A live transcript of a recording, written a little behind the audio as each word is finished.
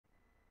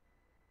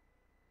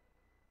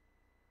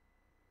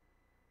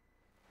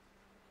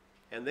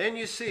And then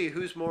you see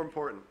who's more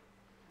important.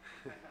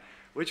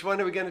 Which one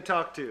are we going to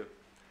talk to?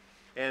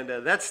 And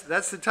that's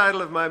the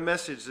title of my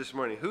message this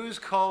morning. Whose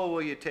call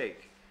will you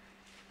take?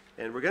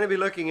 And we're going to be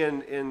looking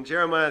in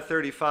Jeremiah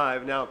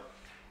 35. Now,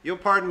 you'll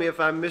pardon me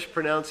if I'm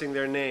mispronouncing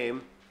their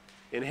name.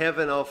 In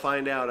heaven, I'll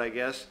find out, I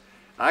guess.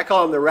 I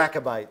call them the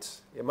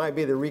Rechabites. It might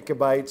be the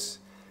Rechabites.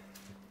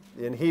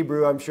 In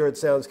Hebrew, I'm sure it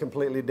sounds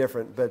completely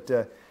different,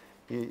 but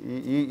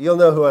you'll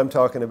know who I'm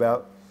talking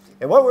about.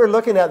 And what we're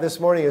looking at this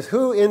morning is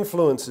who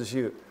influences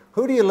you?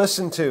 Who do you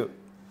listen to?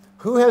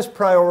 Who has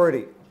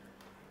priority?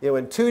 You know,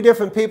 when two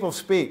different people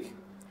speak,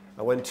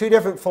 when two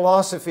different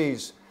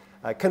philosophies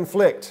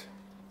conflict,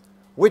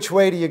 which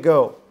way do you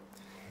go?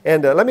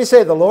 And let me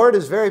say, the Lord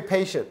is very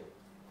patient.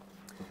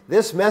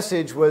 This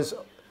message was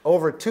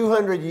over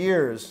 200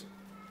 years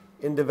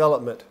in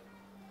development.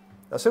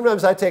 Now,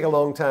 sometimes I take a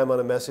long time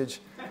on a message,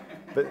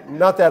 but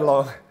not that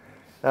long.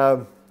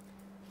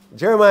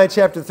 Jeremiah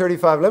chapter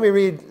 35. Let me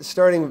read,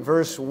 starting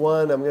verse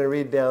 1. I'm going to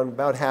read down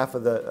about half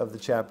of the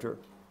chapter.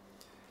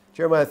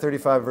 Jeremiah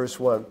 35, verse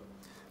 1.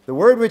 The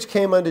word which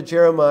came unto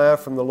Jeremiah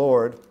from the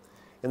Lord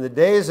in the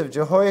days of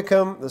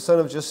Jehoiakim, the son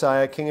of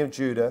Josiah, king of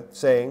Judah,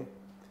 saying,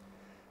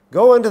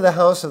 Go unto the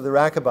house of the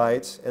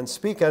Rechabites, and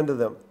speak unto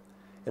them,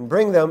 and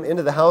bring them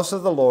into the house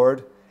of the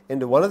Lord,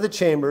 into one of the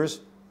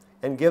chambers,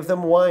 and give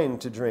them wine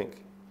to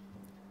drink.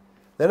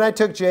 Then I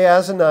took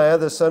Jaazaniah,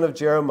 the son of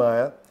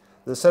Jeremiah,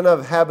 the son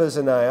of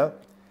Habazaniah,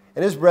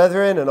 and his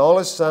brethren, and all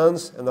his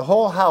sons, and the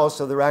whole house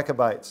of the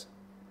Rechabites.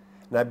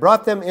 And I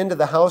brought them into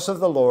the house of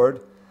the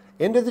Lord,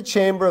 into the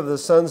chamber of the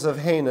sons of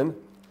Hanan,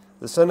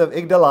 the son of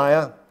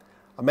Igdaliah,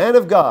 a man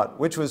of God,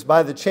 which was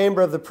by the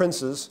chamber of the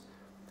princes,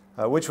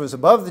 which was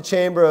above the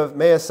chamber of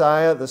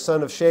Maaseiah, the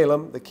son of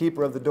Shalem, the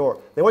keeper of the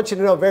door. They want you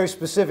to know very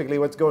specifically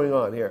what's going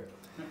on here.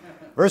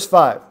 Verse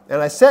 5,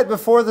 And I set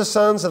before the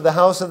sons of the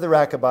house of the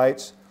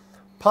Rechabites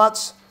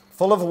pots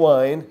full of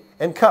wine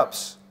and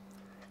cups.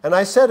 And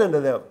I said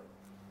unto them,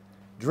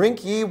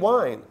 Drink ye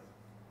wine.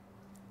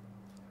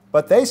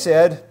 But they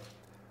said,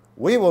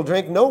 We will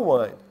drink no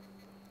wine.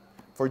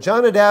 For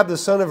Jonadab the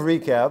son of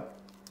Rechab,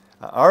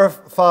 our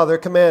father,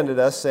 commanded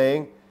us,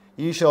 saying,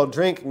 Ye shall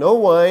drink no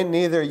wine,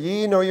 neither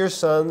ye nor your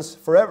sons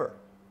forever.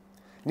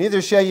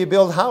 Neither shall ye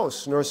build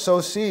house, nor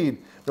sow seed,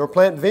 nor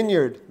plant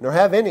vineyard, nor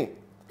have any.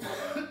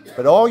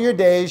 But all your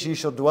days ye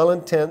shall dwell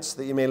in tents,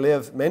 that ye may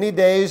live many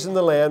days in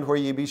the land where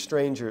ye be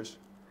strangers.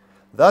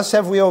 Thus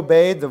have we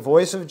obeyed the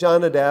voice of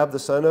Jonadab, the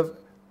son of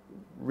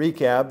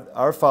Rechab,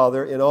 our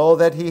father, in all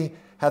that he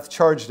hath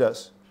charged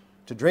us,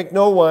 to drink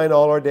no wine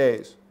all our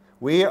days,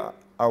 we,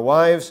 our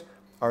wives,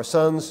 our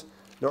sons,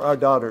 nor our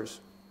daughters,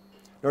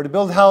 nor to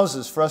build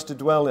houses for us to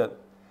dwell in.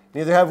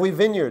 Neither have we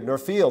vineyard, nor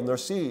field, nor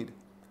seed.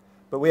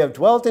 But we have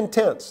dwelt in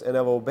tents, and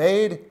have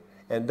obeyed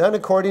and done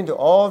according to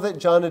all that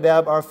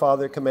Jonadab our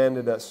father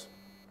commanded us.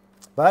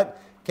 But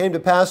it came to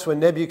pass when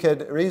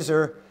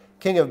Nebuchadrezzar,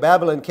 king of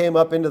Babylon, came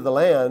up into the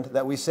land,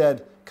 that we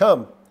said,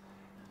 Come,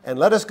 and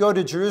let us go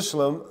to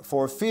Jerusalem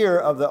for fear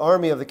of the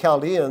army of the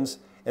Chaldeans,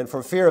 and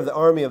for fear of the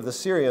army of the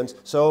Syrians.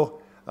 So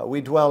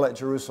we dwell at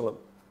Jerusalem.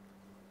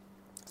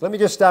 So let me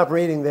just stop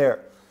reading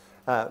there.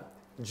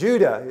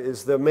 Judah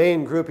is the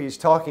main group he's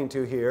talking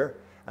to here.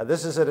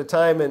 This is at a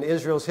time in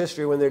Israel's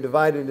history when they're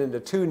divided into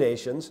two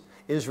nations,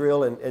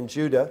 Israel and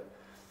Judah.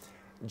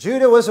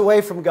 Judah was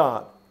away from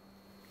God,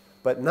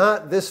 but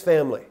not this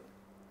family.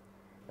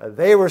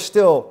 They were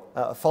still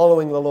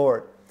following the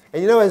Lord.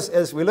 And you know,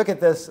 as we look at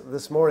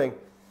this morning,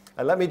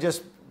 let me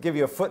just give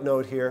you a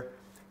footnote here.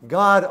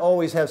 God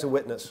always has a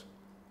witness.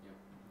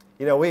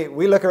 You know,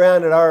 we look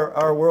around at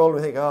our world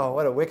and we think, oh,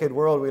 what a wicked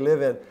world we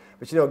live in.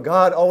 But you know,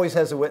 God always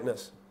has a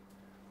witness.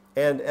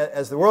 And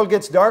as the world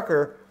gets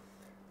darker,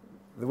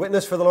 the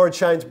witness for the Lord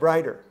shines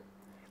brighter.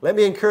 Let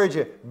me encourage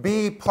you,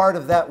 be part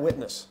of that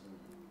witness.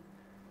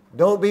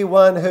 Don't be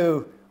one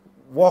who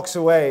walks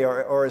away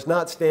or is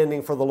not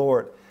standing for the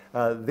Lord.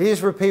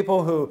 These were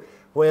people who,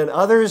 when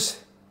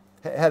others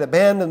had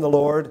abandoned the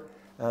Lord,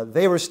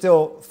 they were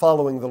still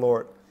following the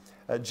Lord.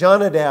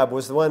 Jonadab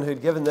was the one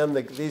who'd given them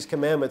these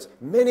commandments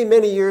many,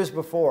 many years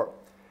before.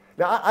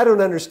 Now, I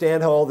don't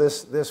understand how all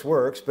this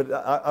works, but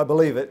I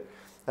believe it.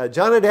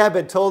 Jonadab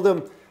had told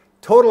them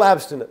total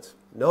abstinence,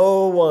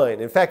 no wine.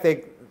 In fact,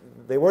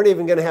 they weren't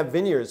even going to have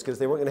vineyards because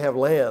they weren't going to have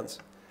lands.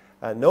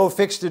 No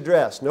fixed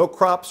address, no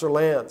crops or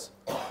lands.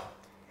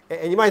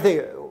 And you might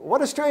think,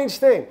 what a strange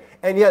thing.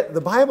 And yet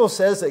the Bible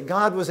says that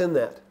God was in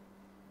that.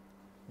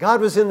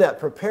 God was in that,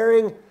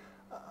 preparing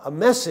a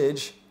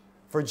message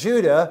for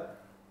Judah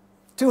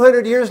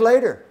 200 years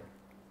later.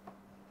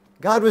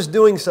 God was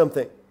doing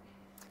something.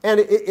 And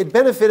it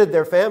benefited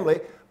their family.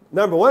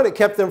 Number one, it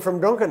kept them from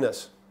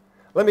drunkenness.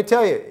 Let me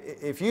tell you,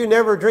 if you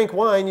never drink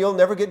wine, you'll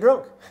never get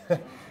drunk.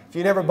 If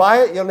you never buy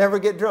it, you'll never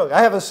get drunk.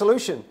 I have a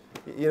solution,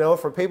 you know,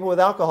 for people with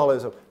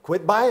alcoholism.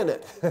 Quit buying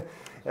it.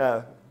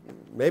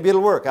 Maybe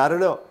it'll work. I don't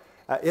know.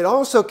 It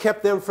also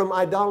kept them from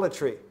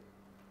idolatry.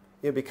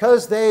 You know,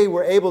 because they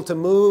were able to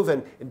move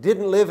and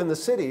didn't live in the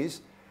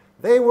cities,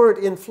 they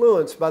weren't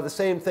influenced by the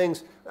same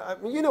things.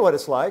 You know what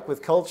it's like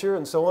with culture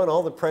and so on,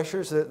 all the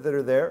pressures that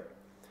are there.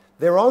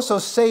 They were also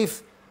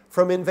safe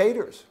from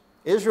invaders.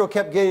 Israel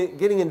kept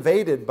getting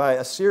invaded by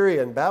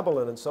Assyria and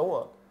Babylon and so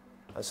on.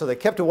 So they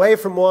kept away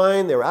from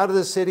wine. They were out of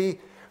the city.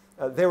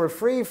 They were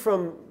free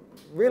from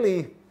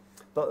really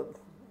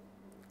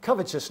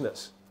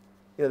covetousness.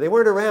 They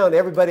weren't around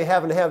everybody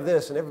having to have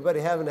this and everybody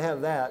having to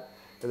have that.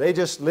 They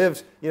just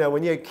lived,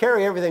 when you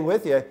carry everything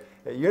with you,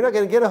 you're not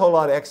going to get a whole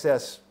lot of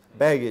excess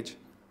baggage.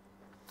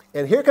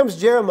 And here comes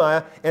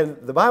Jeremiah, and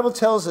the Bible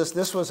tells us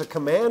this was a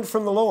command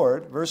from the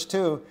Lord. Verse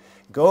 2,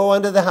 go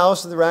unto the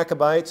house of the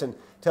Rechabites and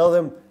tell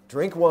them,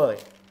 drink wine.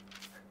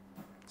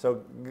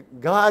 So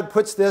God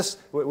puts this,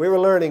 we were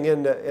learning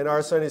in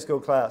our Sunday school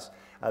class,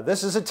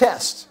 this is a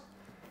test,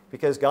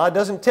 because God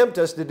doesn't tempt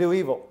us to do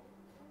evil.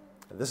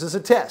 This is a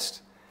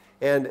test,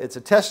 and it's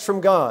a test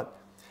from God.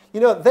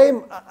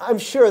 I'm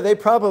sure they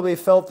probably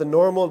felt the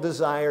normal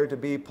desire to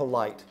be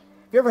polite.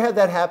 Have you ever had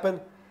that happen,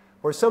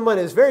 where someone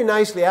is very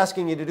nicely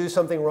asking you to do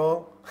something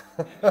wrong?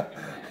 Yeah,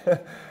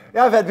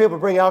 I've had people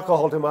bring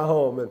alcohol to my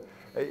home, and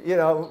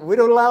we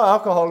don't allow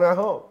alcohol in our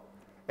home.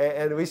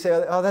 And we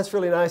say, oh, that's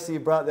really nice that you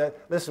brought that.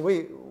 Listen,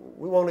 we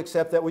won't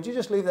accept that. Would you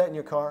just leave that in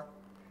your car?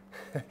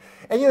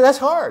 And that's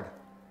hard.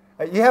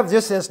 You have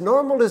just this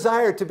normal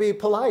desire to be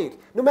polite,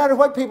 no matter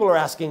what people are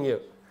asking you.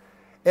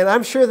 And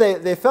I'm sure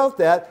they felt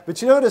that,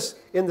 but you notice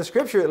in the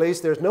scripture at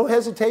least, there's no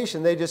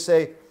hesitation. They just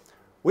say,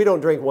 we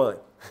don't drink wine.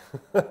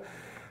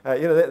 They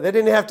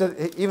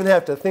didn't even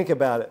have to think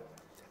about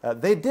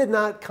it. They did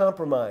not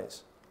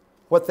compromise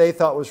what they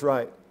thought was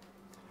right.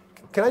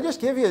 Can I just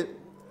give you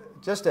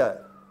just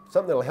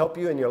something that will help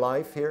you in your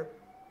life here?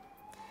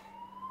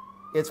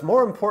 It's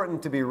more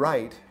important to be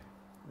right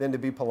than to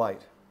be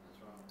polite.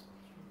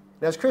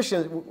 Now, as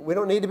Christians, we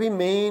don't need to be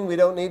mean. We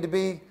don't need to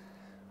be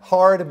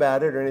hard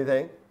about it or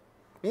anything.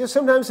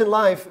 Sometimes in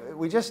life,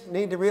 we just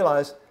need to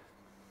realize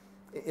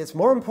it's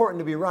more important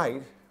to be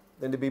right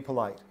than to be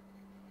polite.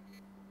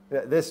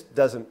 This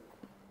doesn't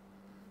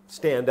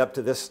stand up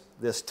to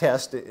this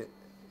test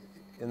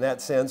in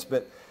that sense,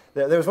 but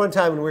there was one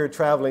time when we were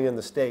traveling in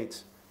the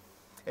States.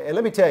 And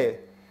let me tell you,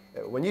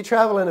 when you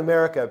travel in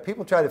America,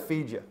 people try to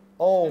feed you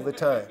all the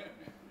time.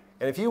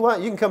 And if you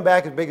want, you can come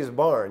back as big as a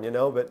barn,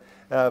 but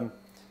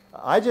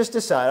I just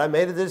decided, I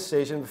made a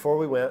decision before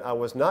we went, I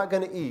was not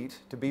going to eat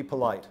to be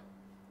polite.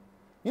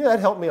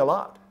 That helped me a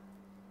lot.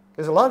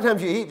 Because a lot of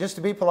times you eat just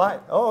to be polite.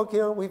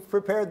 Oh, we've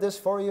prepared this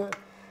for you.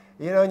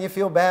 And you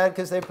feel bad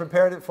because they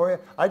prepared it for you.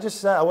 I just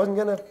decided I wasn't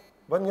going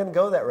to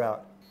go that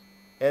route.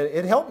 And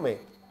it helped me.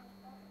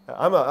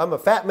 I'm a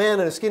fat man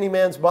in a skinny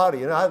man's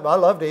body. I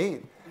love to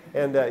eat.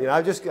 And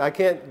I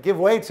can't give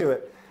way to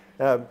it.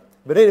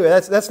 But anyway,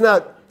 that's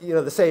not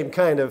the same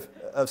kind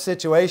of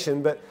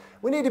situation. But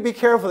we need to be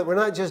careful that we're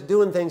not just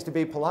doing things to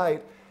be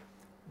polite.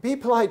 Be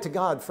polite to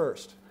God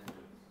first.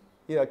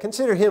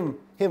 Consider Him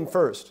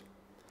first.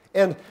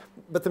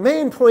 But the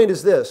main point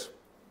is this.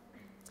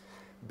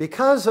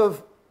 Because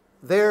of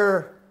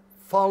their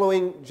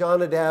following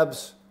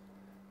Jonadab's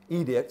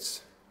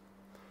edicts,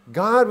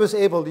 God was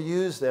able to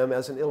use them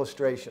as an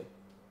illustration.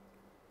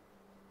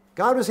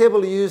 God was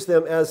able to use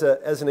them as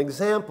an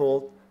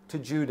example to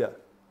Judah.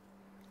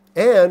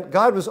 And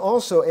God was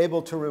also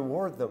able to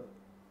reward them.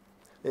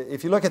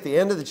 If you look at the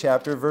end of the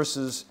chapter,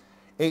 verses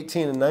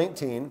 18 and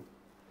 19,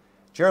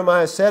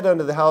 Jeremiah said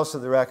unto the house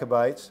of the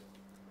Rechabites,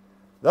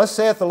 Thus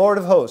saith the Lord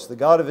of hosts, the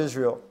God of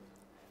Israel,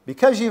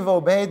 because ye have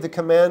obeyed the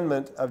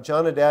commandment of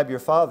Jonadab your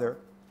father,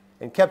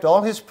 and kept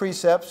all his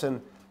precepts,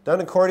 and done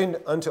according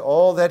unto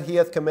all that he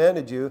hath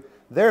commanded you,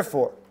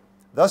 therefore,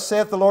 thus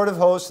saith the Lord of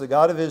hosts, the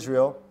God of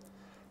Israel,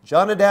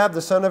 Jonadab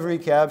the son of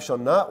Rechab shall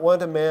not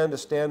want a man to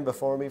stand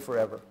before me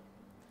forever.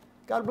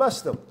 God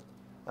bless them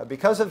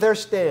because of their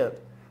stand,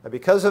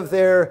 because of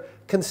their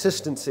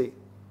consistency.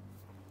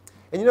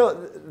 And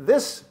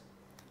this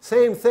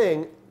same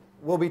thing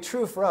will be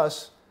true for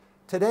us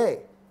today.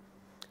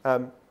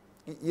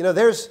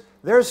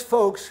 There's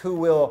folks who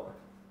will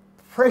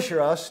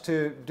pressure us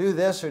to do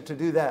this or to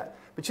do that.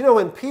 But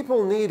when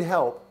people need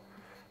help,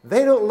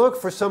 they don't look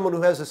for someone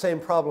who has the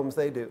same problems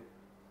they do.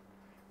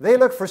 They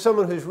look for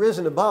someone who's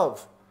risen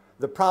above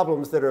the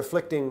problems that are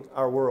afflicting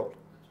our world.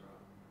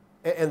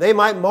 And they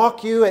might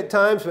mock you at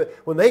times, but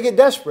when they get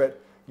desperate,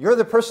 you're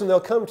the person they'll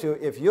come to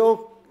if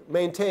you'll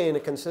maintain a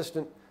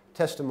consistent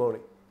testimony.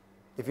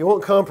 If you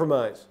won't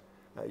compromise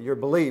your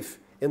belief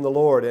in the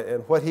Lord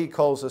and what He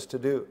calls us to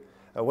do.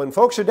 When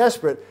folks are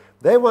desperate,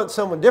 they want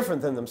someone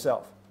different than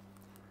themselves.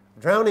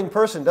 A drowning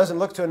person doesn't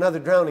look to another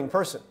drowning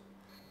person.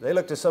 They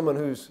look to someone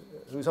who's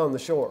on the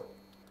shore.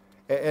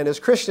 And as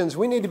Christians,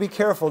 we need to be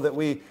careful that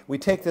we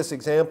take this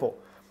example.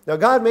 Now,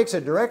 God makes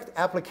a direct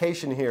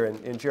application here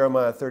in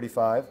Jeremiah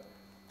 35.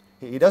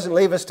 He doesn't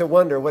leave us to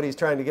wonder what He's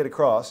trying to get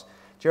across.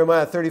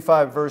 Jeremiah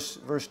 35,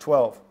 verse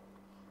 12.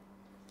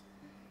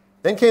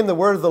 Then came the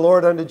word of the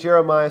Lord unto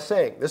Jeremiah,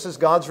 saying, this is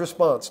God's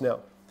response now.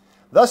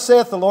 Thus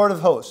saith the Lord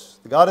of hosts,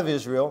 the God of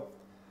Israel,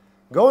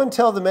 Go and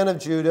tell the men of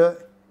Judah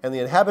and the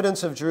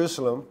inhabitants of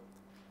Jerusalem,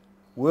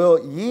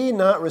 Will ye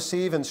not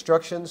receive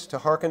instructions to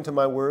hearken to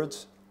my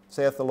words,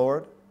 saith the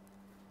Lord?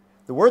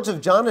 The words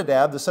of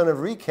Jonadab, the son of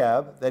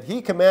Rechab, that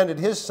he commanded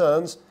his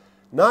sons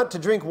not to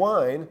drink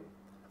wine,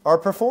 are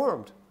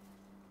performed.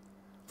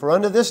 For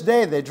unto this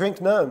day they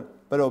drink none,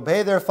 but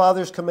obey their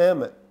father's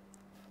commandment.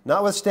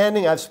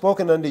 Notwithstanding, I have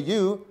spoken unto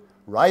you,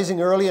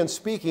 rising early and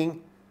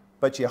speaking,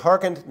 but ye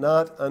hearkened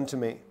not unto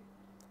me.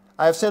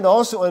 I have sent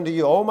also unto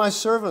you all my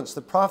servants,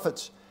 the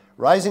prophets,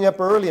 rising up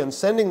early and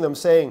sending them,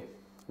 saying,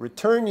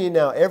 Return ye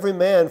now every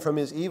man from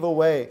his evil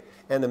way,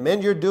 and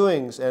amend your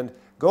doings, and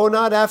go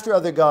not after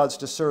other gods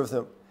to serve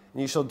them.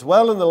 And ye shall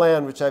dwell in the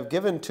land which I have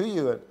given to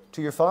you and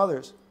to your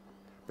fathers.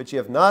 But ye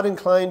have not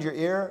inclined your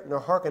ear, nor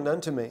hearkened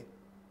unto me.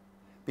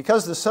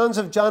 Because the sons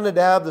of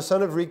Jonadab, the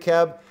son of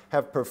Rechab,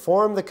 have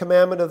performed the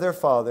commandment of their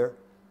father,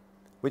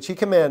 which he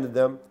commanded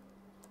them,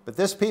 but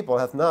this people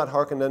hath not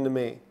hearkened unto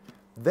me.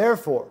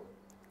 Therefore,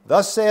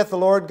 thus saith the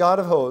Lord God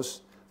of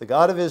hosts, the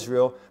God of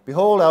Israel,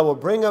 Behold, I will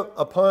bring up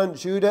upon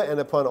Judah and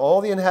upon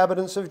all the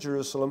inhabitants of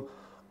Jerusalem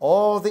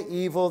all the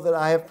evil that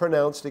I have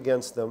pronounced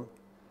against them,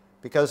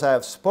 because I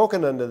have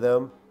spoken unto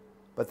them,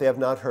 but they have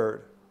not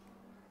heard.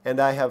 And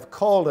I have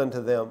called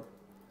unto them,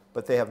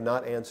 but they have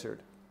not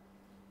answered.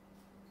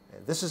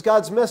 And this is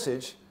God's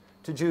message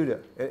to Judah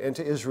and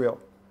to Israel.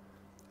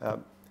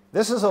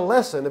 This is a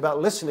lesson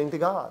about listening to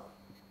God.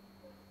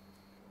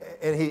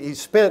 And he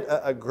spent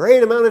a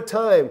great amount of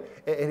time,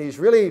 and he's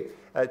really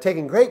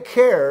taking great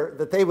care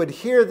that they would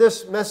hear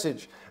this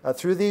message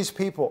through these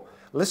people,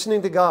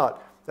 listening to God.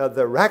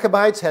 The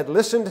Rechabites had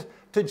listened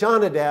to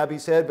Jonadab, he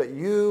said, but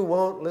you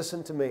won't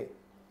listen to me.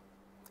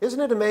 Isn't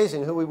it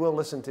amazing who we will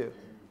listen to?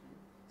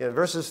 In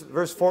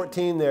verse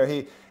 14 there,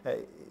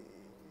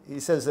 he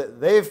says that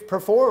they've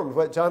performed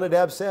what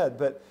Jonadab said,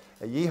 but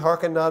ye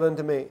hearken not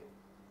unto me.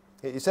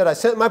 He said, I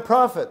sent my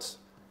prophets,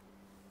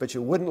 but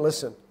you wouldn't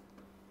listen.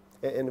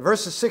 In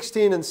verses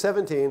 16 and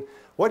 17,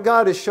 what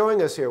God is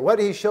showing us here, what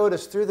he showed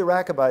us through the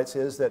Rechabites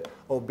is that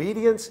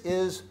obedience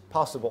is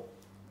possible.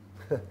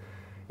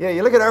 Yeah,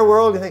 you look at our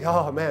world and you think,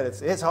 oh man,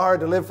 it's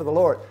hard to live for the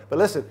Lord. But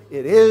listen,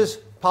 it is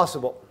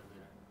possible.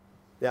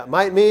 Yeah, it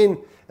might mean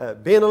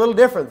being a little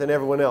different than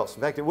everyone else.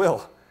 In fact, it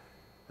will.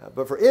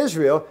 But for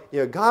Israel,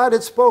 God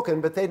had spoken,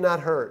 but they'd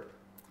not heard.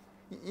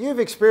 You've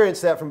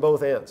experienced that from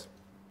both ends.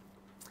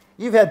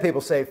 You've had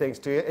people say things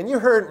to you, and you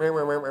heard,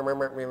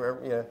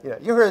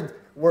 you heard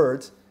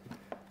words,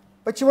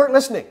 but you weren't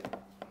listening.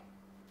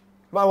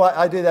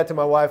 I do that to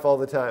my wife all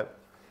the time.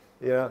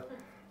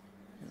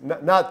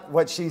 Not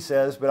what she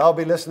says, but I'll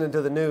be listening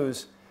to the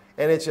news,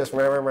 and it's just,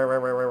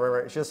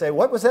 she'll say,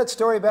 what was that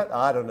story about?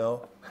 I don't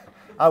know.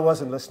 I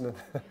wasn't listening.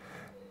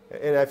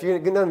 And if you're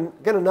going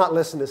to not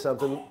listen to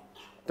something,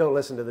 don't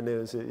listen to the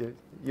news.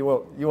 You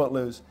won't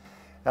lose.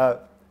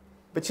 But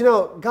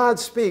God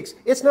speaks.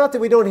 It's not that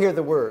we don't hear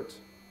the words.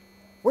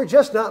 We're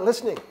just not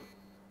listening.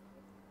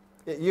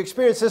 You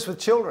experience this with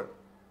children.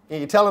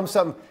 You tell them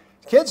something.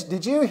 Kids,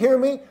 did you hear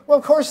me? Well,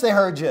 of course they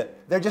heard you.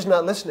 They're just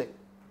not listening.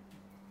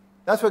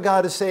 That's what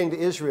God is saying to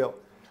Israel.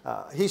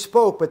 He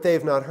spoke, but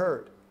they've not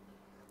heard.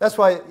 That's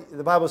why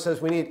the Bible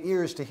says we need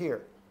ears to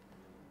hear.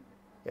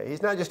 Yeah,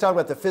 he's not just talking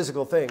about the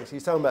physical things.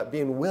 He's talking about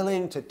being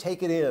willing to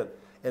take it in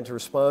and to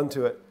respond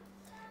to it.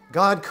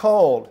 God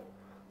called,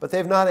 but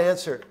they've not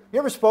answered. You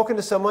ever spoken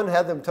to someone and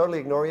had them totally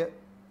ignore you?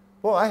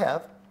 Well, I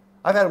have.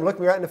 I've had them look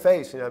me right in the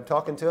face. I'm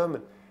talking to them,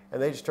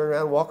 and they just turn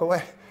around and walk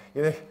away.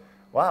 You think,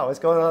 wow, what's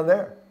going on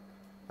there?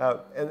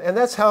 And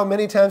that's how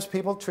many times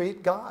people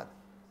treat God.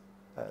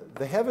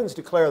 The heavens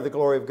declare the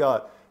glory of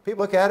God.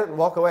 People look at it and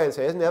walk away and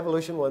say, isn't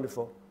evolution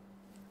wonderful?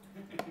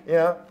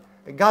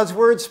 God's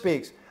word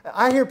speaks.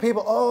 I hear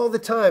people all the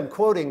time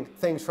quoting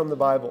things from the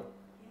Bible.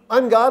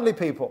 Ungodly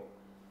people.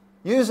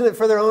 Using it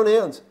for their own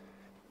ends.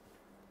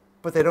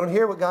 But they don't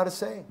hear what God is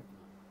saying.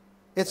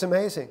 It's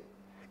amazing.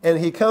 And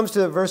he comes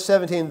to verse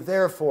 17,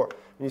 therefore.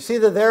 When you see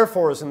the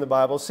therefores in the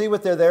Bible, see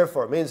what they're there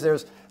for. It means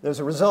there's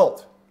a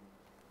result.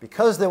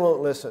 Because they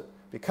won't listen,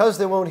 because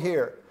they won't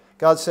hear,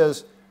 God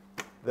says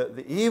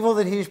the evil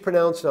that he's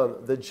pronounced on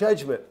them, the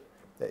judgment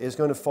is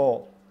going to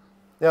fall.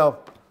 Now,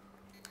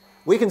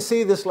 we can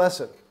see this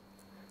lesson.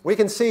 We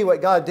can see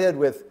what God did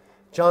with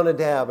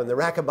Jonadab and the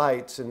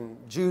Rechabites and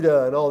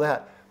Judah and all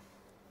that.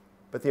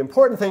 But the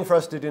important thing for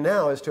us to do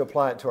now is to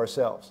apply it to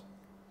ourselves.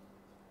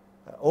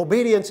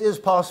 Obedience is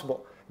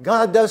possible.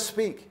 God does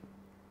speak.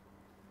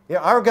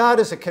 Our God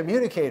is a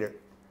communicator.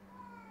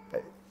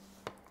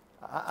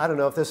 I don't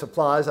know if this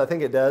applies. I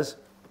think it does.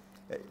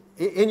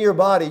 In your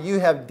body, you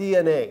have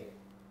DNA.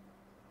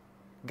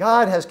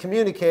 God has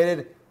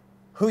communicated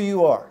who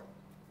you are,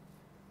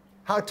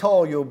 how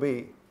tall you'll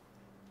be,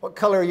 what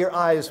color your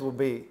eyes will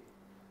be.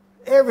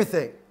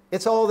 Everything.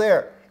 It's all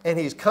there. And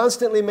he's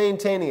constantly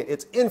maintaining it.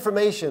 It's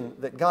information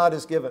that God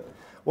has given.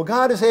 Well,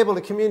 God is able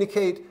to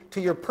communicate to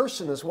your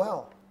person as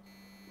well.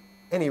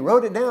 And he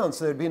wrote it down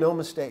so there'd be no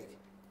mistake.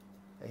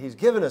 He's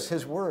given us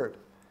his word.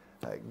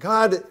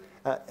 God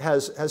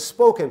has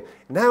spoken.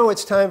 Now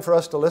it's time for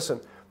us to listen.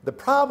 The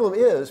problem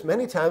is,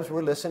 many times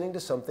we're listening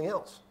to something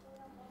else.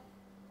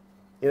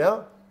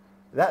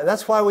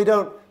 That's why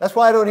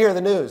I don't hear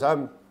the news.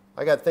 I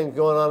got things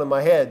going on in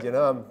my head,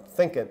 I'm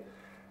thinking.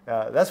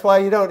 That's why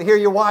you don't hear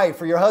your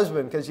wife or your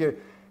husband, because you're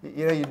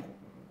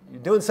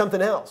doing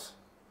something else.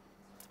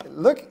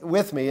 look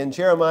with me in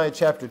Jeremiah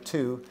chapter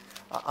 2.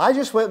 I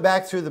just went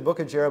back through the book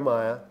of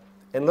Jeremiah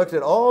and looked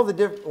at all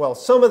the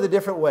some of the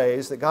different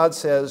ways that God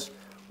says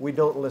we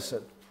don't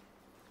listen.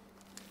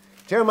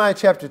 Jeremiah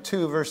chapter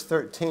 2, verse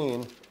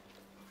 13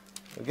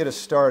 will get us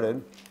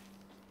started.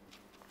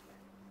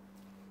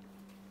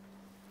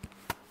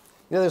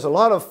 You know, there's a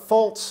lot of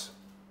false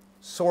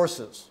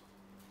sources.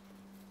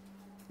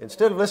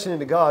 Instead of listening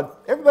to God,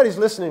 everybody's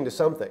listening to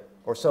something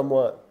or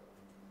someone.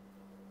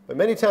 But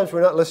many times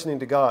we're not listening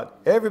to God.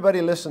 Everybody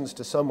listens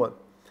to someone.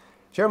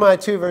 Jeremiah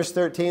 2, verse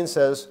 13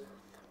 says,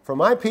 "For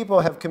my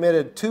people have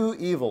committed two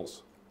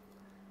evils.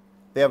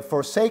 They have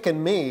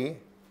forsaken me,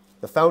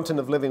 the fountain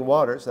of living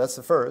waters," that's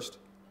the first.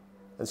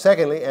 "And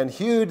secondly, and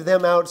hewed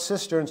them out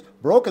cisterns,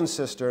 broken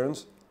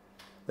cisterns,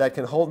 that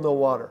can hold no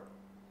water."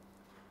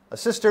 A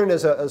cistern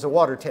is a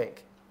water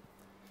tank.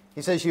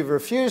 He says, you've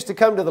refused to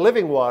come to the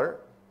living water,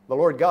 the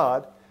Lord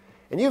God,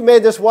 and you've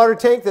made this water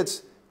tank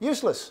that's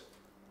useless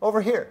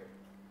over here.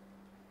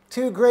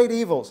 Two great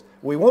evils.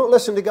 We won't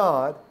listen to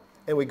God,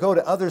 and we go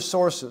to other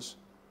sources.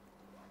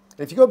 And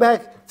if you go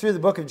back through the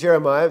book of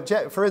Jeremiah,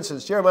 for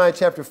instance, Jeremiah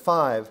chapter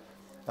 5,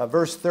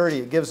 verse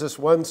 30, it gives us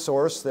one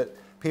source that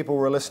people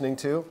were listening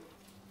to.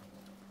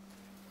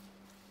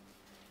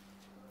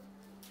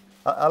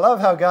 I love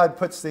how God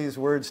puts these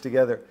words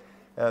together.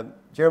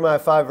 Jeremiah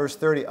 5, verse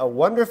 30, "A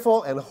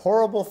wonderful and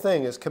horrible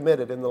thing is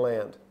committed in the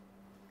land.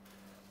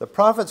 The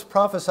prophets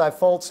prophesy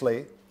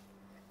falsely,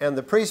 and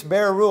the priests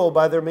bear rule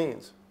by their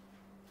means.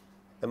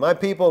 And my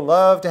people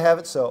love to have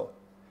it so.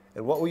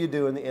 And what will you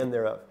do in the end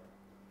thereof?"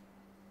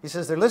 He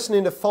says they're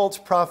listening to false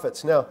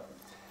prophets. Now,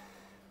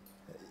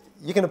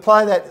 you can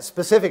apply that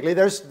specifically.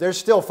 There's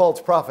still false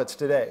prophets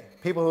today.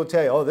 People who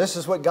tell you, oh, this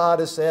is what God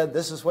has said,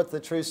 this is what the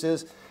truth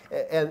is,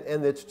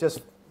 and it's just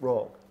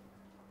wrong.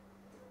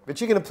 But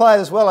you can apply it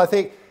as well. I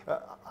think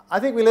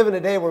we live in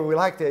a day where we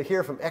like to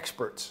hear from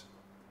experts.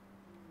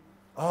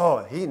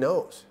 Oh, he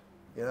knows.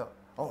 You know,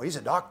 oh, he's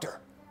a doctor.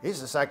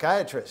 He's a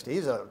psychiatrist.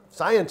 He's a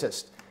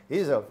scientist.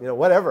 He's a,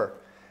 whatever.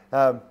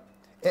 And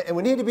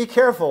we need to be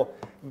careful.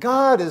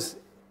 God is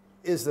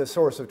the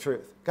source of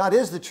truth. God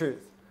is the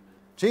truth.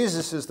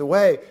 Jesus is the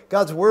way.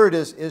 God's word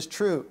is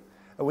true.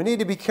 And we need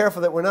to be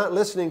careful that we're not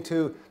listening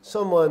to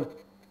someone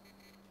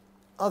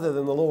other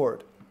than the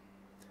Lord.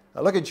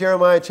 Now look at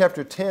Jeremiah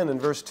chapter 10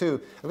 and verse 2.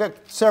 I've got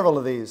several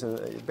of these,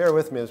 and bear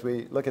with me as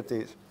we look at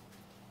these.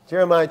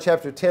 Jeremiah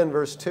chapter 10,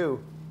 verse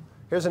 2.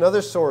 Here's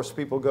another source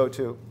people go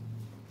to.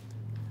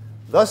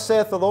 "Thus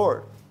saith the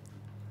Lord,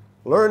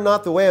 learn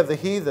not the way of the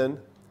heathen,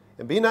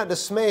 and be not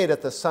dismayed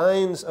at the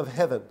signs of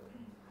heaven,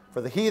 for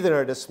the heathen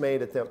are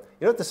dismayed at them."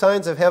 You know what the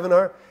signs of heaven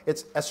are?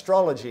 It's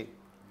astrology,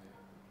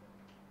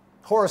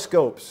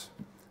 horoscopes,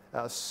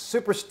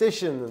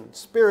 superstition, and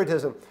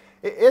spiritism.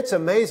 It's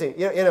amazing.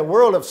 In a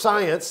world of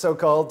science,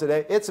 so-called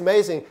today, it's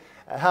amazing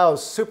how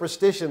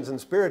superstitions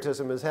and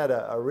spiritism has had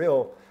a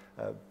real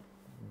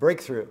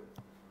breakthrough.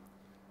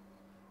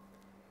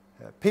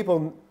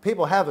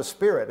 People have a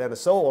spirit and a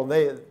soul,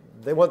 and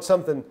they want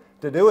something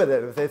to do with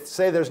it. If they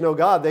say there's no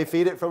God, they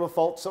feed it from a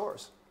false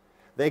source.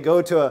 They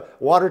go to a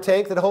water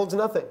tank that holds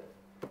nothing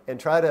and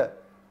try to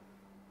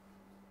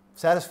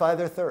satisfy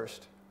their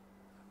thirst.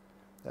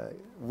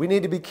 We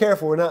need to be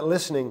careful we're not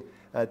listening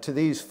to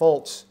these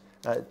false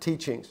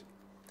teachings.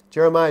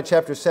 Jeremiah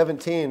chapter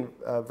 17,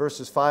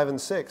 verses 5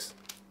 and 6.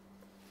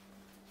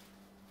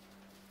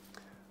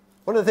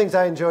 One of the things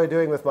I enjoy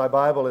doing with my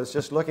Bible is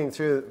just looking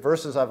through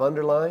verses I've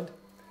underlined.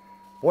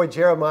 Boy,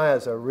 Jeremiah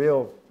is a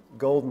real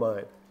gold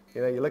mine.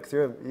 You look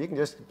through them, you can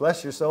just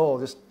bless your soul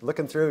just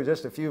looking through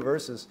just a few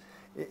verses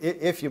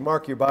if you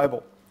mark your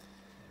Bible.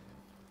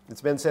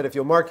 It's been said, if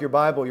you'll mark your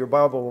Bible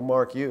will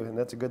mark you, and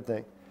that's a good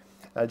thing.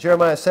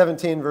 Jeremiah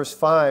 17, verse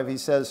 5, he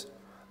says,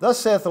 "Thus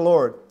saith the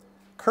Lord,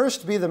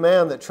 cursed be the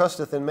man that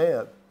trusteth in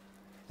man,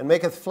 and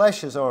maketh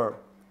flesh his arm,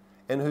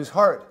 and whose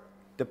heart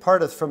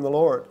departeth from the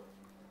Lord.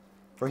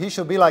 For he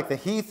shall be like the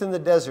heath in the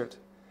desert,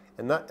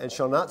 and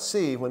shall not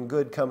see when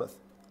good cometh."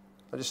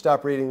 I'll just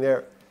stop reading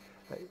there.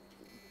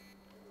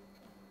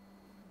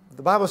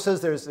 The Bible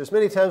says there's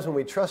many times when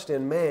we trust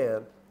in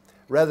man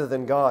rather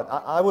than God.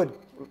 I would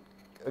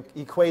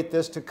equate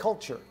this to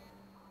culture.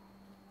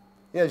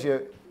 As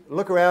you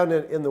look around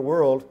in the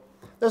world,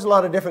 there's a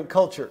lot of different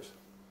cultures.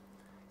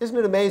 Isn't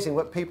it amazing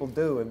what people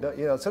do?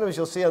 And sometimes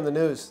you'll see on the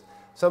news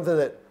something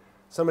that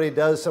somebody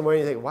does somewhere,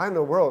 and you think, why in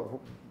the world?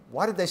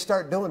 Why did they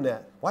start doing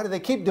that? Why do they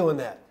keep doing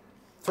that?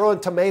 Throwing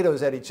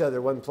tomatoes at each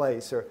other one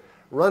place, or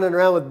running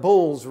around with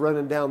bulls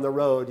running down the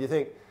road. You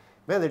think,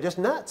 man, they're just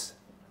nuts.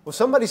 Well,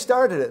 somebody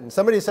started it, and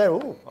somebody said,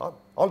 "Ooh,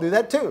 I'll do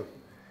that too."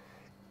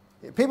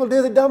 People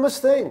do the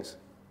dumbest things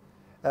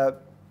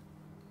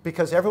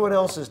because everyone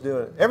else is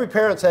doing it. Every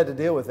parent's had to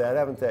deal with that,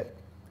 haven't they?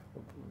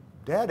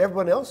 Dad,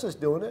 everyone else is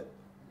doing it.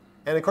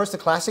 And of course, the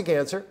classic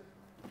answer,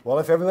 well,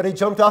 if everybody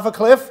jumped off a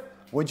cliff,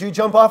 would you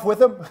jump off with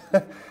them?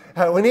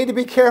 We need to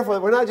be careful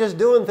that we're not just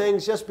doing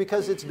things just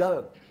because it's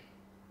done.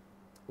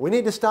 We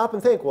need to stop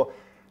and think, well,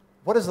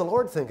 what does the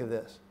Lord think of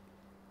this?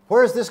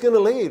 Where is this going to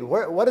lead?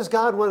 What does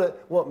God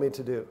want me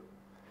to do?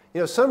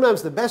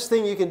 Sometimes the best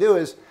thing you can do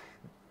is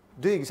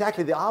do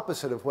exactly the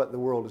opposite of what the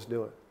world is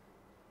doing.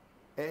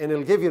 And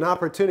it'll give you an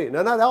opportunity.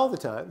 Now, not all the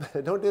time.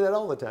 Don't do that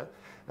all the time.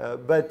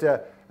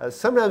 But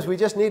sometimes we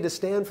just need to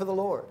stand for the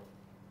Lord,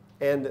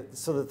 and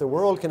so that the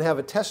world can have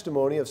a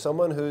testimony of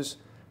someone who's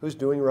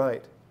doing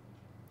right.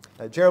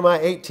 Jeremiah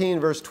 18,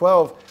 verse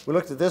 12, we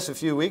looked at this a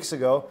few weeks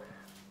ago.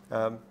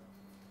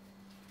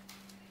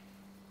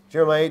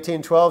 Jeremiah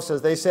 18:12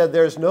 says, they said,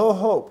 there's no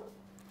hope,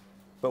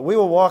 but we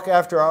will walk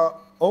after our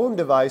own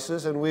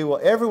devices, and we will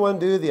everyone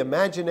do the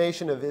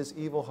imagination of his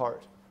evil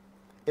heart.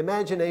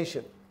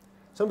 Imagination.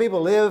 Some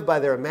people live by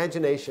their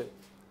imagination.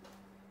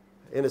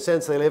 In a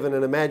sense, they live in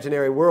an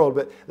imaginary world,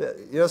 but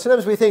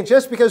sometimes we think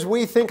just because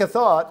we think a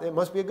thought, it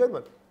must be a good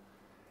one.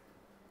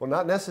 Well,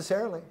 not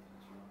necessarily.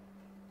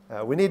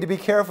 We need to be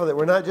careful that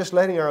we're not just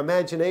letting our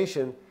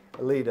imagination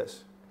lead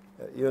us.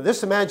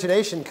 This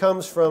imagination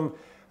comes from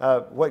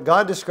what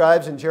God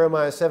describes in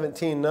Jeremiah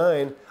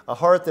 17:9, a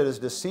heart that is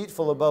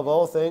deceitful above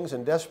all things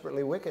and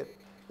desperately wicked.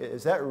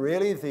 Is that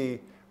really the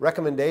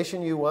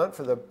recommendation you want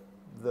for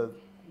the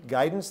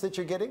guidance that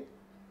you're getting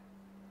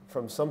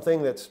from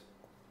something that's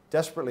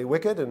desperately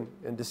wicked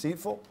and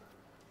deceitful?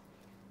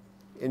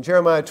 In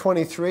Jeremiah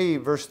 23,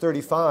 verse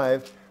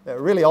 35,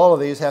 really all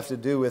of these have to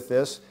do with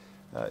this.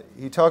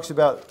 He talks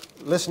about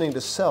listening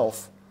to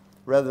self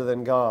rather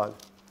than God.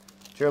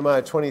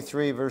 Jeremiah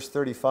 23, verse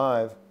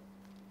 35.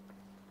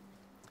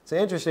 It's an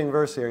interesting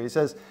verse here. He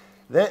says,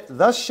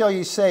 thus shall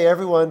ye say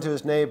everyone to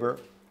his neighbor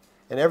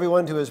and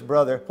everyone to his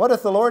brother, what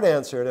hath the Lord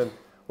answered, and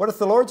what hath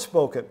the Lord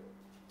spoken?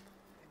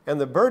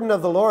 And the burden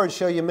of the Lord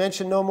shall ye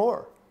mention no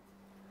more.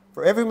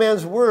 For every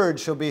man's word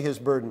shall be his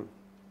burden.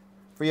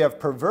 For ye have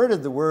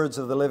perverted the words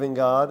of the living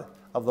God,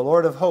 of the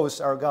Lord of hosts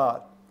our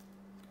God.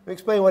 Let me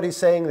explain what he's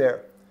saying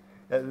there.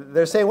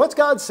 They're saying, what's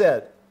God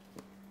said?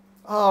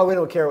 Oh, we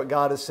don't care what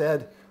God has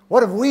said.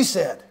 What have we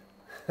said?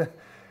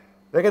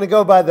 They're going to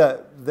go by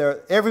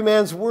every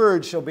man's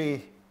word shall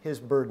be his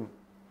burden.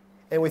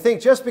 And we think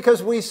just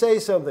because we say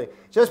something,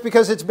 just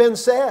because it's been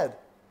said,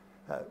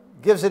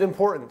 gives it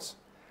importance.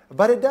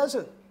 But it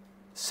doesn't.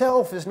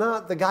 Self is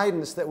not the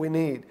guidance that we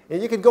need.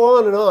 And you could go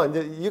on and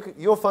on.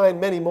 You'll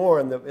find many more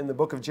in the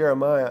book of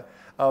Jeremiah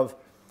of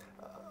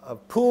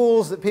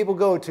pools that people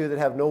go to that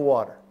have no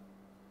water,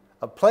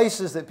 of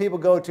places that people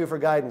go to for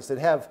guidance that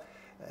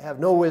have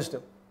no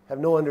wisdom, have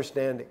no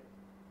understanding.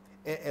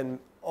 And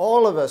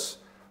all of us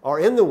are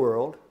in the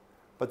world,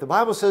 but the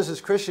Bible says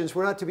as Christians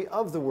we're not to be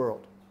of the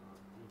world.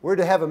 We're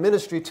to have a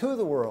ministry to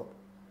the world,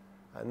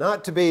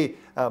 not to be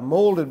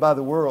molded by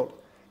the world.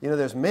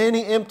 There's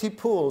many empty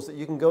pools that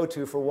you can go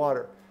to for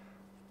water.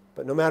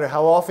 But no matter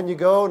how often you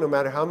go, no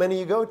matter how many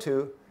you go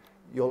to,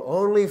 you'll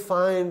only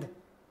find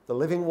the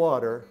living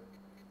water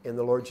in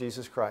the Lord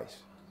Jesus Christ.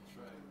 That's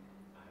right.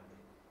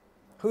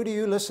 Who do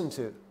you listen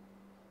to?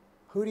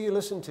 Who do you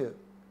listen to?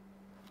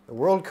 The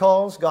world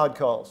calls, God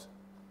calls.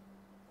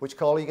 Which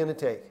call are you going to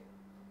take?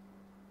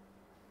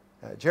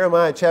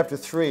 Jeremiah chapter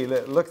 3,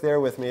 look there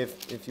with me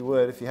if you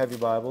would, if you have your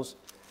Bibles.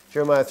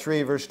 Jeremiah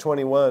 3, verse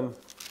 21.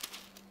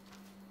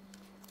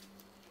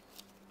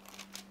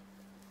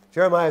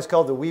 Jeremiah is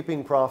called the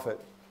weeping prophet.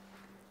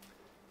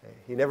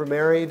 He never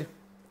married.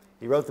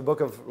 He wrote the book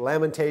of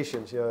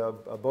Lamentations,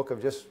 a book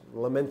of just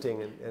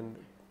lamenting and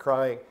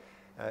crying.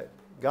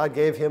 God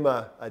gave him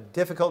a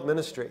difficult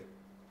ministry,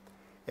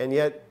 and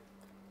yet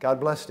God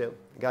blessed him.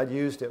 God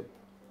used him.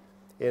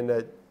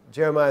 In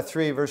Jeremiah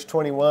 3, verse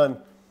 21,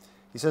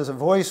 he says, a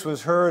voice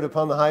was heard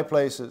upon the high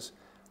places,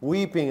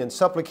 weeping and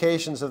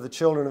supplications of the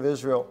children of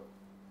Israel.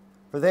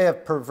 For they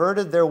have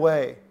perverted their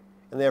way,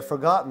 and they have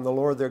forgotten the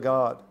Lord their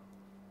God.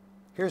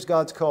 Here's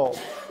God's call.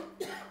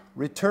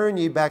 Return,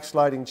 ye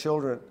backsliding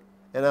children,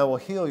 and I will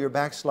heal your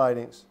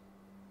backslidings.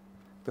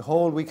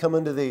 Behold, we come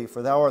unto thee,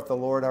 for thou art the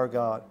Lord our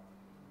God.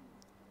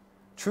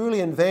 Truly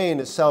in vain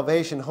is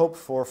salvation hoped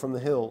for from the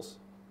hills,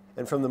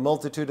 and from the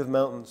multitude of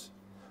mountains.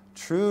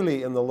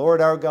 Truly in the Lord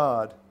our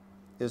God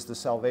is the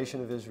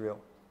salvation of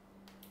Israel.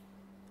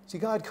 See,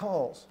 God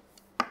calls,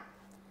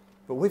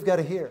 but we've got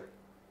to hear.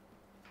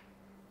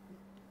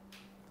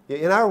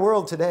 In our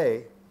world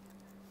today,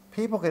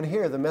 people can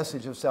hear the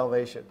message of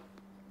salvation.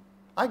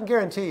 I can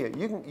guarantee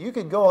you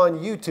could go on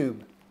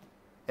YouTube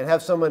and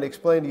have someone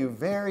explain to you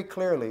very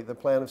clearly the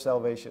plan of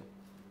salvation.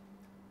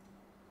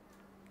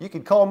 You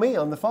could call me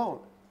on the phone.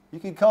 You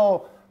could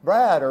call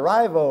Brad or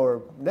Rivo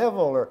or Neville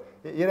or,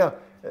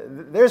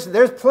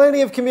 there's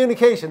plenty of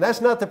communication.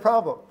 That's not the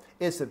problem.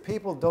 It's that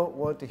people don't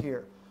want to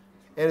hear.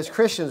 And as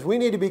Christians, we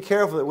need to be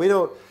careful that we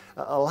don't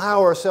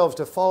allow ourselves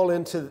to fall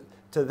into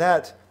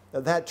that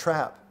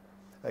trap.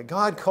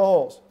 God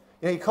calls.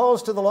 He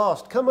calls to the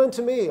lost, come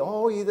unto me,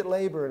 all ye that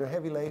labor and are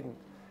heavy laden,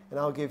 and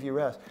I'll give you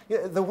rest.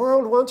 The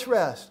world wants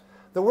rest.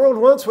 The world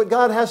wants what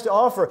God has to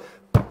offer,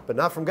 but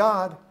not from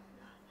God.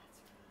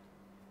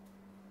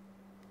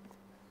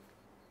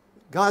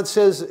 God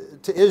says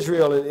to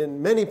Israel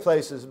in many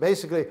places,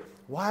 basically,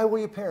 why will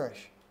you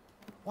perish?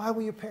 Why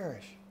will you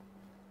perish?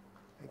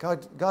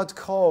 God's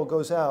call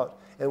goes out.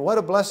 And what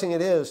a blessing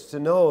it is to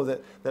know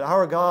that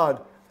our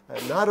God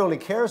not only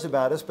cares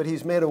about us, but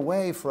He's made a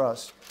way for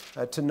us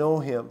to know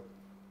Him.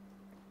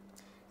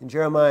 In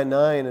Jeremiah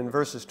 9 and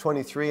verses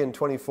 23 and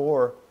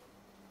 24,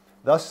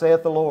 thus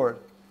saith the Lord.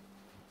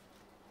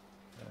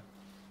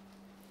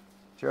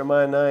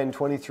 Jeremiah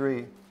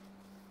 9:23.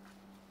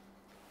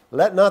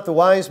 Let not the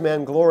wise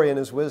man glory in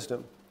his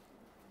wisdom,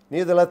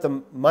 neither let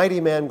the mighty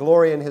man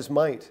glory in his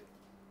might.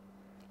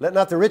 Let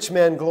not the rich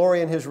man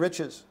glory in his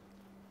riches,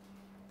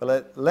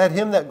 but let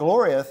him that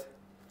glorieth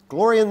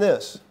glory in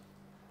this,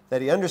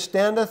 that he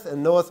understandeth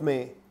and knoweth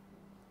me,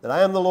 that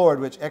I am the Lord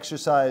which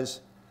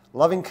exercise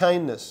loving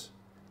kindness,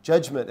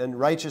 judgment, and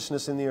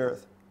righteousness in the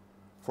earth.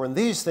 For in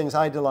these things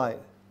I delight,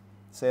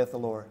 saith the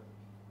Lord.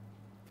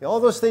 All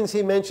those things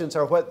he mentions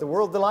are what the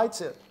world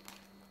delights in.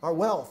 Our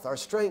wealth, our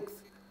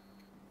strength.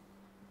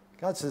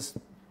 God says,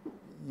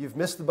 you've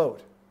missed the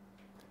boat.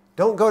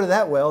 Don't go to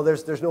that well.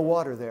 There's no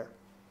water there.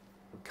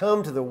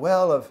 Come to the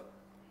well of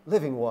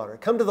living water.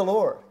 Come to the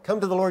Lord.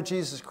 Come to the Lord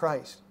Jesus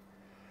Christ.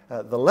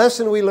 The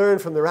lesson we learn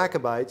from the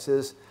Rechabites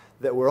is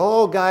that we're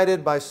all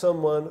guided by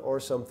someone or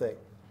something.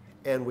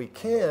 And we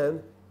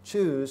can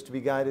choose to be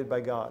guided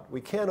by God.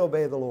 We can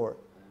obey the Lord.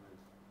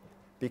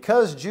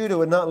 Because Judah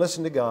would not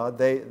listen to God,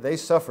 they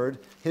suffered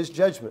his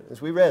judgment,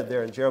 as we read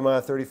there in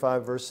Jeremiah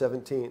 35, verse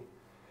 17.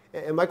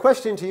 And my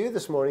question to you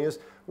this morning is,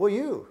 will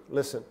you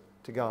listen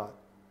to God?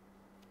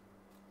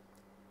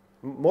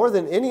 More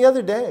than any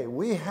other day,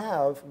 we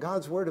have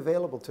God's Word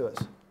available to us.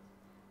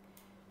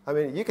 I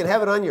mean, you can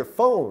have it on your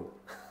phone.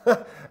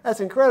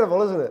 That's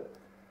incredible, isn't it?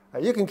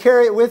 You can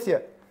carry it with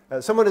you.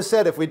 Someone has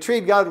said if we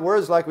treat God's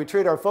words like we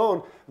treat our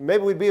phone,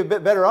 maybe we'd be a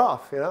bit better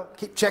off.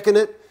 Keep checking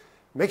it.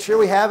 Make sure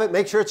we have it.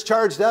 Make sure it's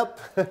charged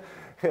up.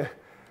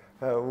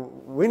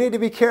 We need to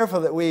be careful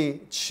that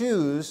we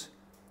choose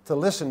to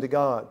listen to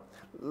God.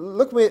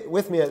 Look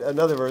with me at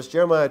another verse,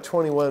 Jeremiah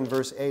 21,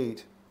 verse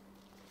 8.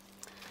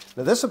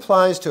 Now this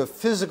applies to a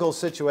physical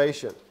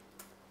situation.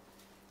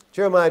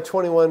 Jeremiah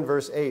 21,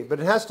 verse 8.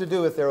 But it has to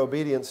do with their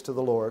obedience to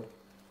the Lord.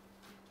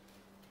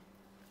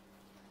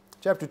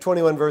 Chapter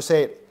 21, verse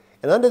 8.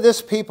 And unto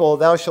this people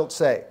thou shalt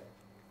say.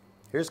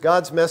 Here's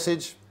God's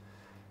message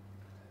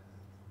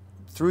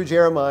through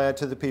Jeremiah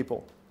to the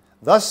people.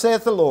 Thus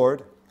saith the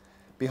Lord,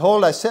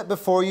 behold, I set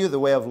before you the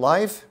way of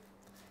life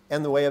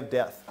and the way of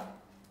death.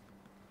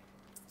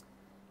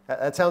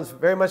 That sounds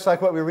very much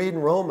like what we read in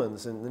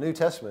Romans in the New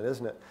Testament,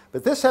 isn't it?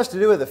 But this has to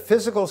do with a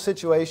physical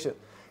situation.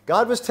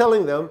 God was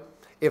telling them,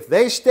 if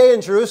they stay in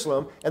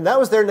Jerusalem, and that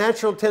was their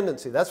natural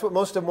tendency, that's what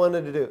most of them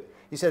wanted to do.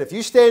 He said, if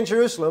you stay in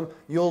Jerusalem,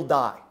 you'll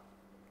die.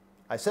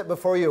 I set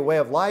before you a way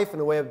of life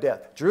and a way of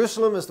death.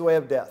 Jerusalem is the way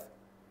of death.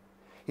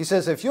 He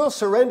says, if you'll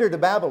surrender to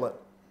Babylon,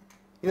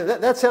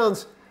 that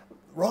sounds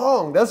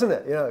wrong, doesn't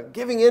it?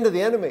 Giving in to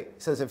the enemy. He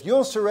says, if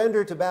you'll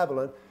surrender to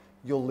Babylon,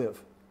 you'll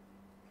live.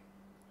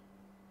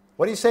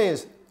 What he's saying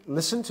is,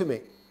 listen to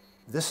me.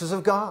 This is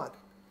of God.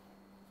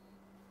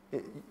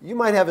 You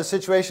might have a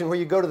situation where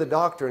you go to the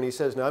doctor and he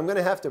says, now I'm going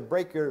to have to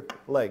break your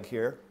leg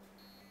here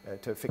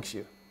to fix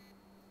you.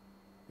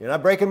 You're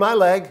not breaking my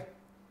leg.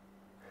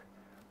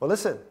 Well,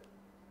 listen,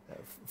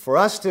 for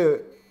us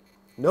to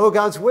know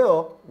God's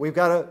will, we've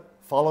got to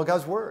follow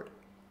God's word.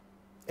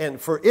 And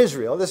for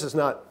Israel, this is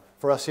not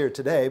for us here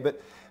today,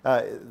 but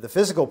the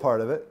physical part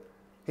of it,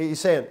 he's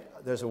saying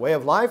there's a way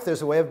of life,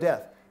 there's a way of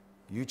death.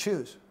 You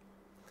choose.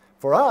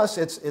 For us,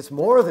 it's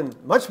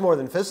much more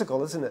than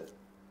physical, isn't it?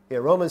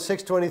 Romans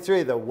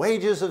 6:23, the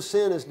wages of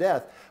sin is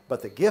death,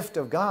 but the gift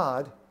of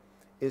God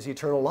is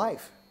eternal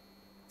life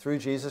through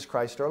Jesus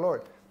Christ our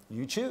Lord.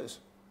 You choose.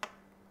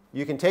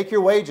 You can take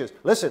your wages.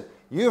 Listen,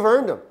 you've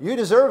earned them. You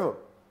deserve them.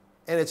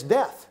 And it's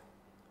death.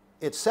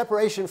 It's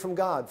separation from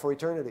God for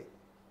eternity.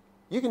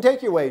 You can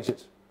take your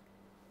wages.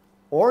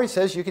 Or he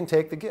says you can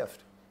take the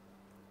gift.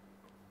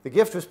 The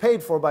gift was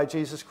paid for by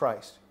Jesus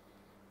Christ.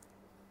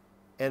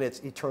 And it's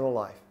eternal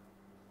life.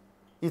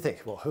 You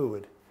think, well,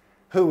 who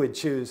would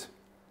choose?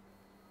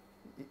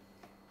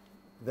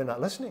 They're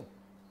not listening.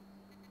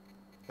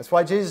 That's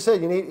why Jesus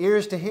said you need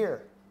ears to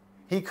hear.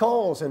 He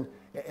calls and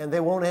they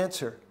won't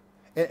answer.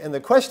 And the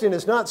question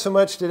is not so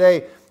much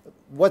today,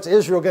 what's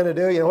Israel going to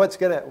do?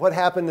 What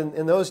happened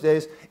in those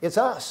days? It's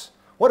us.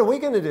 What are we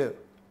going to do?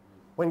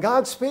 When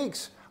God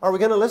speaks, are we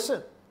going to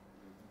listen?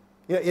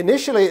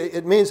 Initially,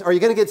 it means, are you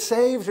going to get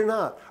saved or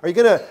not? Are you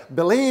going to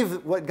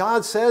believe what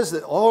God says,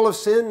 that all have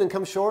sinned and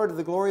come short of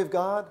the glory of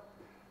God?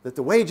 That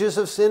the wages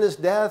of sin is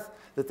death?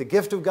 That the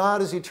gift of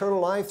God is eternal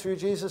life through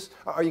Jesus?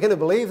 Are you going to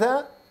believe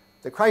that?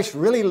 That Christ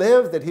really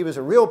lived, that he was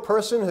a real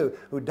person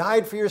who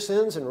died for your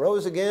sins and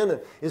rose again and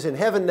is in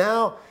heaven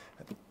now,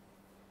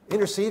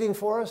 interceding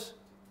for us?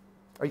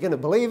 Are you going to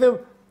believe him?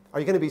 Are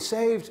you going to be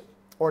saved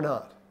or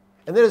not?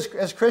 And then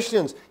as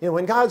Christians,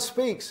 when God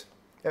speaks,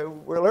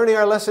 we're learning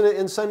our lesson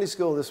in Sunday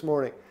school this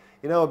morning,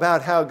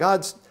 about how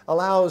God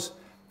allows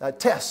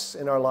tests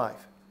in our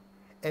life.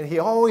 And he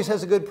always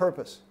has a good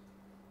purpose.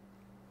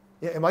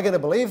 Am I going to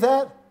believe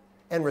that?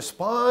 And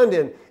respond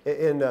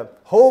in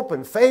hope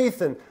and faith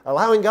and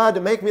allowing God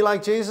to make me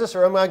like Jesus?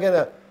 Or am I going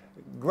to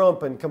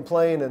grump and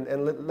complain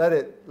and let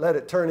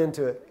it turn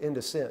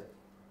into sin?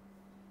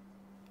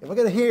 Am I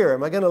going to hear?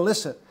 Am I going to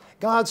listen?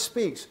 God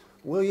speaks.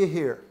 Will you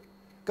hear?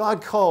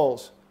 God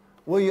calls.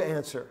 will you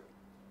answer?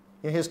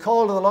 His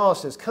call to the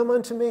lost is, come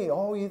unto me,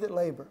 all ye that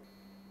labor.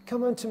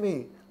 Come unto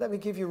me, let me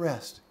give you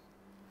rest.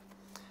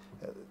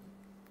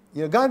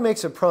 God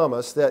makes a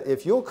promise that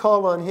if you'll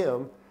call on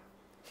Him,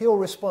 He'll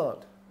respond.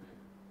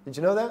 Did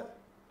you know that?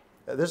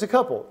 There's a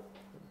couple,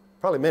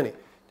 probably many.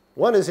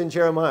 One is in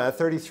Jeremiah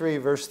 33,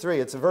 verse 3.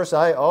 It's a verse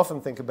I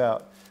often think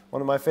about,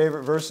 one of my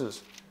favorite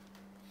verses.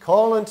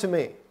 Call unto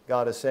me,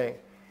 God is saying,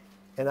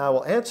 and I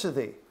will answer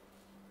thee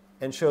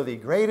and show thee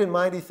great and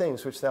mighty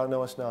things which thou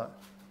knowest not.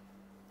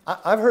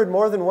 I've heard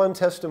more than one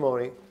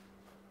testimony,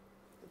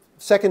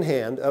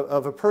 secondhand,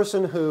 of a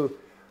person who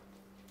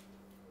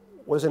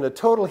was in a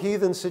total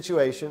heathen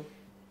situation,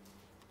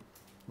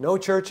 no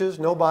churches,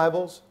 no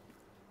Bibles,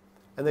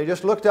 and they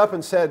just looked up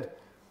and said,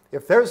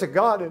 if there's a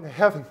God in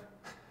heaven,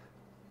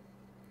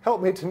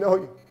 help me to know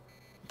you.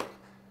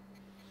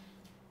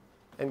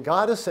 And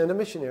God has sent a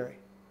missionary.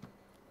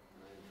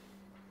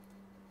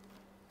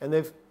 And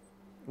they've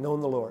known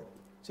the Lord.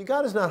 See,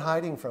 God is not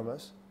hiding from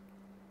us.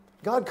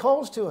 God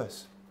calls to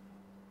us.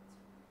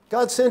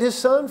 God sent His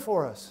Son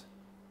for us.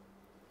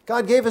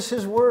 God gave us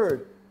His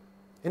Word.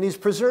 And He's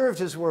preserved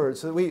His Word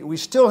so that we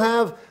still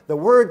have the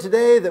Word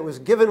today that was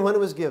given when it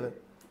was given.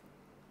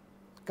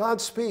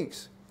 God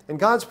speaks. And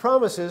God's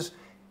promise is,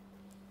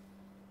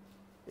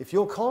 if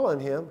you'll call on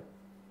Him,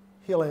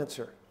 He'll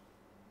answer.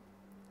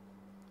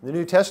 In the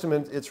New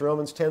Testament, it's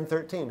Romans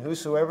 10:13.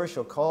 Whosoever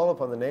shall call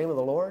upon the name of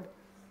the Lord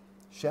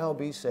shall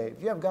be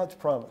saved. You have God's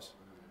promise.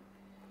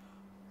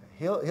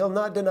 He'll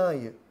not deny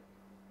you.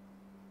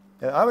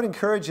 And I would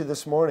encourage you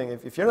this morning,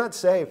 if you're not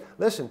saved,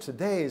 listen,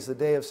 today is the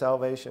day of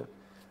salvation.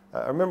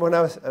 I remember when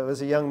I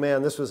was a young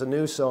man, this was a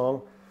new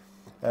song.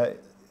 The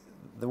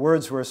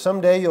words were,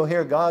 someday you'll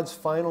hear God's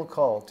final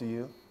call to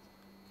you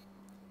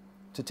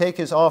to take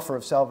His offer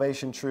of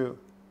salvation true.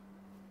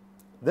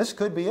 This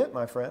could be it,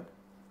 my friend,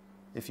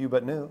 if you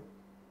but knew.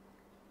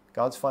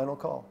 God's final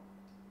call.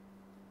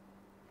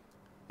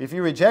 If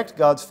you reject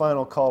God's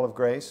final call of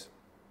grace,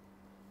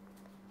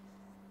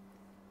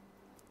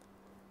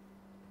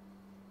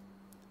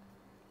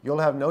 you'll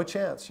have no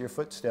chance your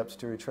footsteps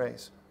to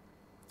retrace.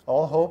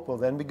 All hope will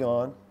then be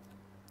gone,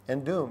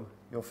 and doom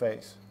you'll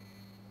face.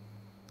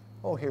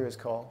 Oh, hear His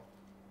call.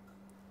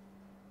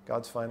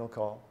 God's final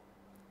call.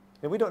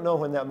 And we don't know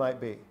when that might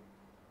be.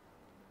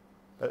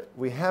 But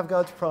we have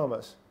God's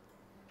promise.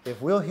 If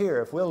we'll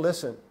hear, if we'll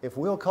listen, if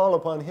we'll call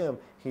upon Him,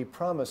 He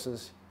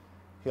promises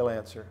He'll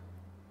answer.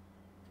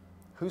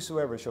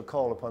 Whosoever shall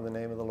call upon the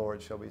name of the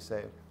Lord shall be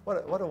saved.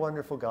 What a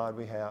wonderful God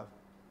we have.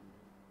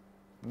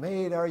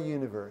 Made our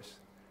universe.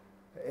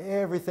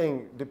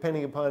 Everything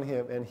depending upon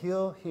Him. And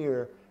He'll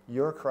hear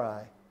your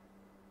cry,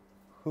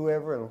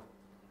 whoever and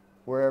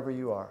wherever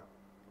you are.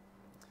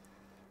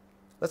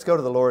 Let's go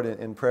to the Lord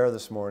in prayer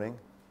this morning.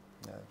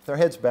 With our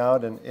heads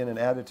bowed and in an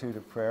attitude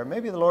of prayer.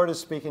 Maybe the Lord is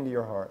speaking to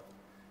your heart.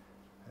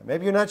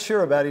 Maybe you're not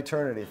sure about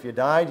eternity. If you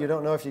died, you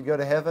don't know if you'd go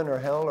to heaven or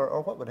hell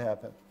or what would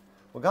happen.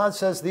 Well, God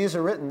says these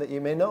are written that you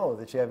may know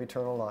that you have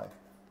eternal life.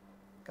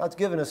 God's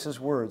given us His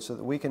Word so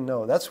that we can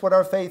know. That's what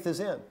our faith is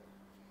in.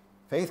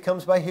 Faith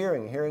comes by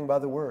hearing, hearing by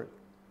the Word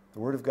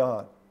of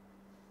God.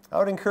 I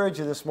would encourage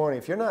you this morning,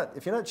 if you're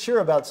not sure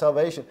about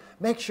salvation,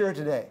 make sure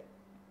today,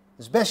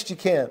 as best you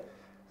can.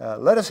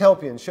 Let us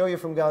help you and show you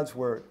from God's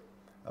Word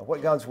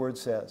what God's Word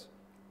says.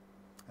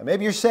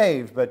 Maybe you're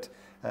saved, but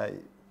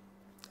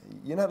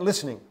you're not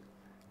listening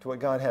to what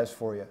God has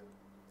for you.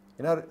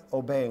 You're not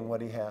obeying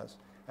what He has.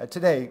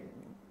 Today,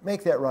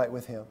 make that right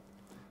with Him.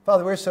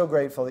 Father, we're so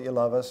grateful that You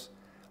love us.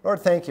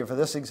 Lord, thank You for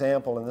this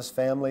example and this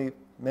family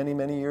many,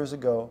 many years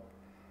ago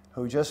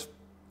who just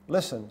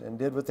listened and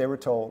did what they were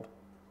told.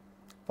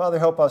 Father,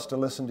 help us to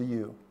listen to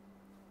You.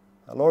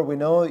 Lord, we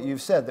know that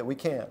You've said that we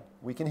can.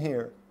 We can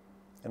hear.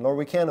 And Lord,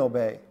 we can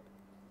obey.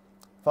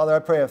 Father, I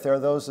pray if there are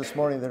those this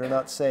morning that are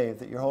not saved,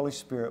 that Your Holy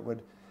Spirit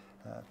would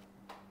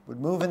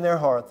move in their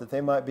heart, that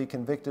they might be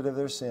convicted of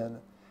their sin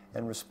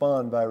and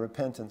respond by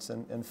repentance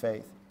and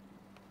faith.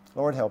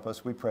 Lord, help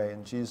us, we pray,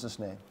 in Jesus'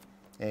 name.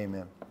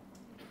 Amen.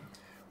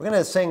 We're going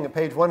to sing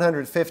page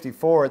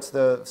 154. It's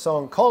the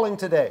song Calling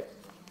Today.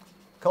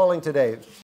 Calling Today.